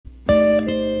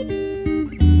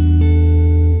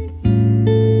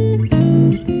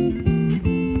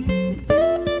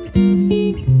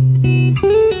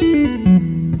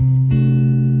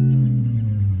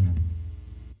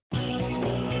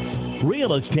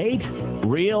Estate,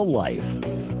 Real Life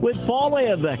with Paul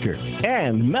Leyenbecker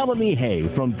and Melanie Hay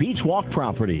from Beach Walk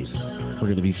Properties. We're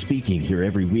going to be speaking here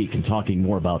every week and talking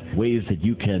more about ways that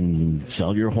you can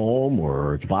sell your home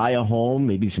or buy a home,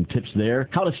 maybe some tips there,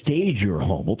 how to stage your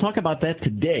home. We'll talk about that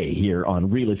today here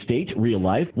on Real Estate, Real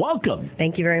Life. Welcome.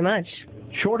 Thank you very much.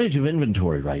 Shortage of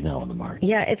inventory right now on the market.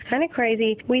 Yeah, it's kind of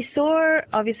crazy. We saw,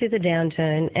 obviously, the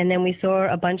downturn, and then we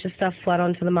saw a bunch of stuff flood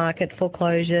onto the market,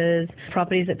 foreclosures,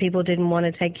 properties that people didn't want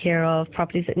to take care of,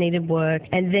 properties that needed work,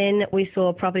 and then we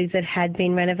saw properties that had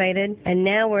been renovated, and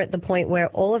now we're at the point where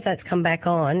all of that's come back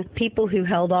on. People who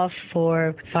held off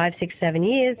for 5, 6, 7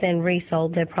 years then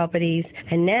resold their properties,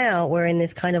 and now we're in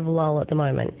this kind of lull at the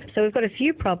moment. So we've got a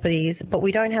few properties, but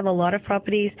we don't have a lot of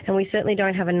properties, and we certainly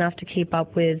don't have enough to keep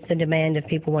up with the demand of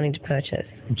people wanting to purchase.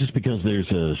 Just because there's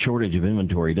a shortage of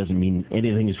inventory doesn't mean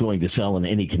anything is going to sell in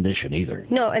any condition either.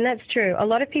 No, and that's true. A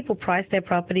lot of people price their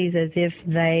properties as if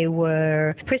they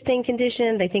were pristine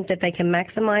condition. They think that they can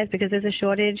maximize because there's a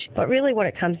shortage. But really what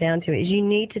it comes down to is you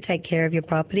need to take care of your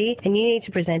property and you need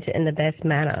to present it in the best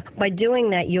manner. By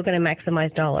doing that, you're going to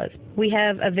maximize dollars. We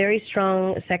have a very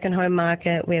strong second home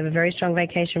market. We have a very strong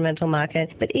vacation rental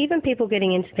market. But even people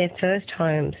getting into their first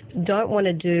homes don't want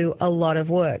to do a lot of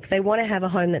work. They want to have a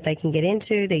home that they can get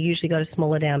into. They usually got a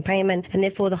smaller down payment, and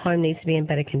therefore the home needs to be in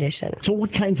better condition. So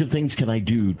what kinds of things can I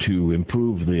do to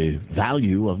improve the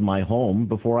value of my home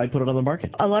before I put it on the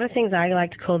market? A lot of things I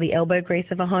like to call the elbow grease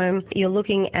of a home. You're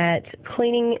looking at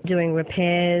cleaning, doing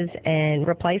repairs and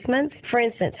replacements. For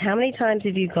instance, how many times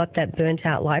have you got that burnt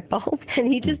out light bulb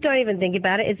and you just don't even think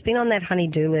about it? It's been on that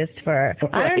honey-do list for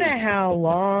I don't know how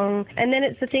long. And then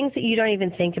it's the things that you don't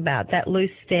even think about, that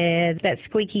loose stair, that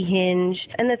squeaky hinge,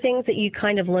 and the things that you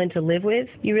kind of learn to live with.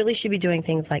 You really should be doing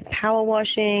things like power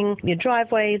washing, your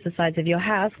driveways, the sides of your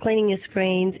house, cleaning your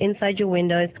screens, inside your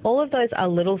windows. All of those are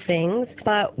little things,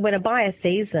 but when a buyer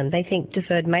sees them, they think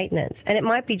deferred maintenance. And it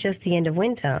might be just the end of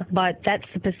winter, but that's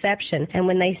the perception. And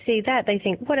when they see that, they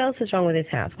think, what else is wrong with this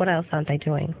house? What else aren't they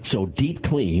doing? So deep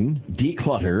clean,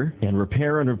 declutter, and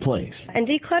repair and replace. And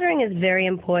decluttering is very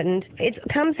important. It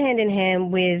comes hand in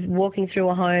hand with walking through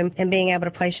a home and being able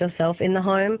to place yourself in the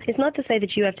home. It's not to say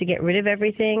that you have to get rid of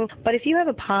everything, but if you have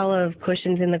a pile of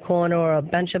cushions in the corner or a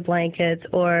bunch of blankets,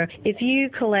 or if you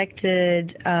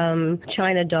collected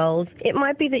China dolls, it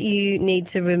might be that you need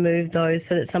to remove those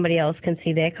so that somebody else can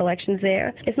see their collections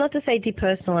there. It's not to say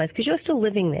depersonalize, because you're still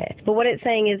living there. But what it's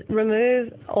saying is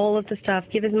remove all of the stuff,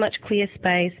 give as much clear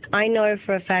space. I know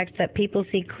for a fact that people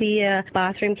see clear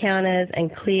bathroom counters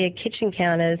and clear kitchen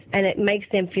counters, and it makes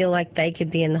them feel like they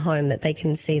could be in the home, that they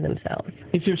can see themselves.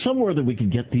 Is there somewhere that we can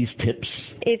get these tips?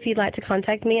 If you'd like to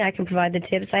contact me, I can provide the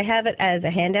tips. I have it as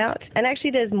a handout, and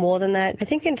actually there's more than that. I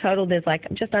think in total there's like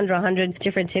just under 100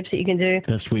 different tips that you can do.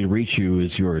 Best way to reach you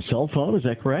is your cell phone, is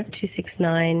that correct?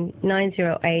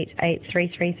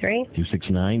 269-908-8333.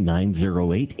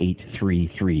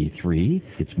 269-908-8333.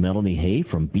 It's Melanie Hay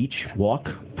from Beach Walk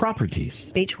Properties.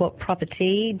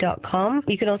 beachwalkproperty.com.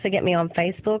 You can also get me on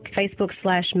Facebook,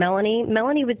 Facebook/Melanie.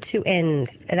 Melanie with 2 N's.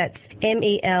 That's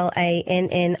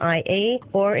MELANNIE.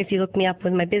 Or if you look me up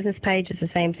with my business page, it's the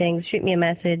same thing. Shoot me a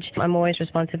message. I'm always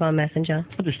responsive on Messenger.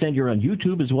 I understand you're on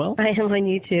YouTube as well? I am on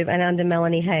YouTube and under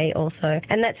Melanie Hay also.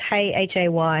 And that's Hay, Hay.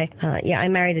 I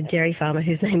married a dairy farmer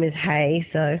whose name is Hay,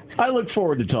 so. I look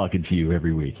forward to talking to you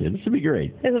every weekend. This will be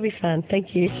great. This will be fun.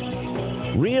 Thank you.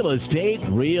 Real Estate,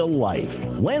 Real Life.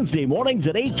 Wednesday mornings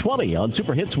at 8:20 on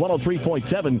Super Hits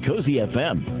 103.7 Cozy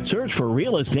FM. Search for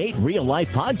Real Estate, Real Life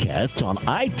podcasts on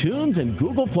iTunes and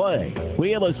Google Play.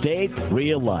 Real Estate,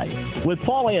 Real Life with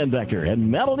Paul Leyenbecker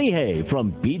and Melanie Hay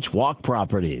from Beach Walk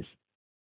Properties.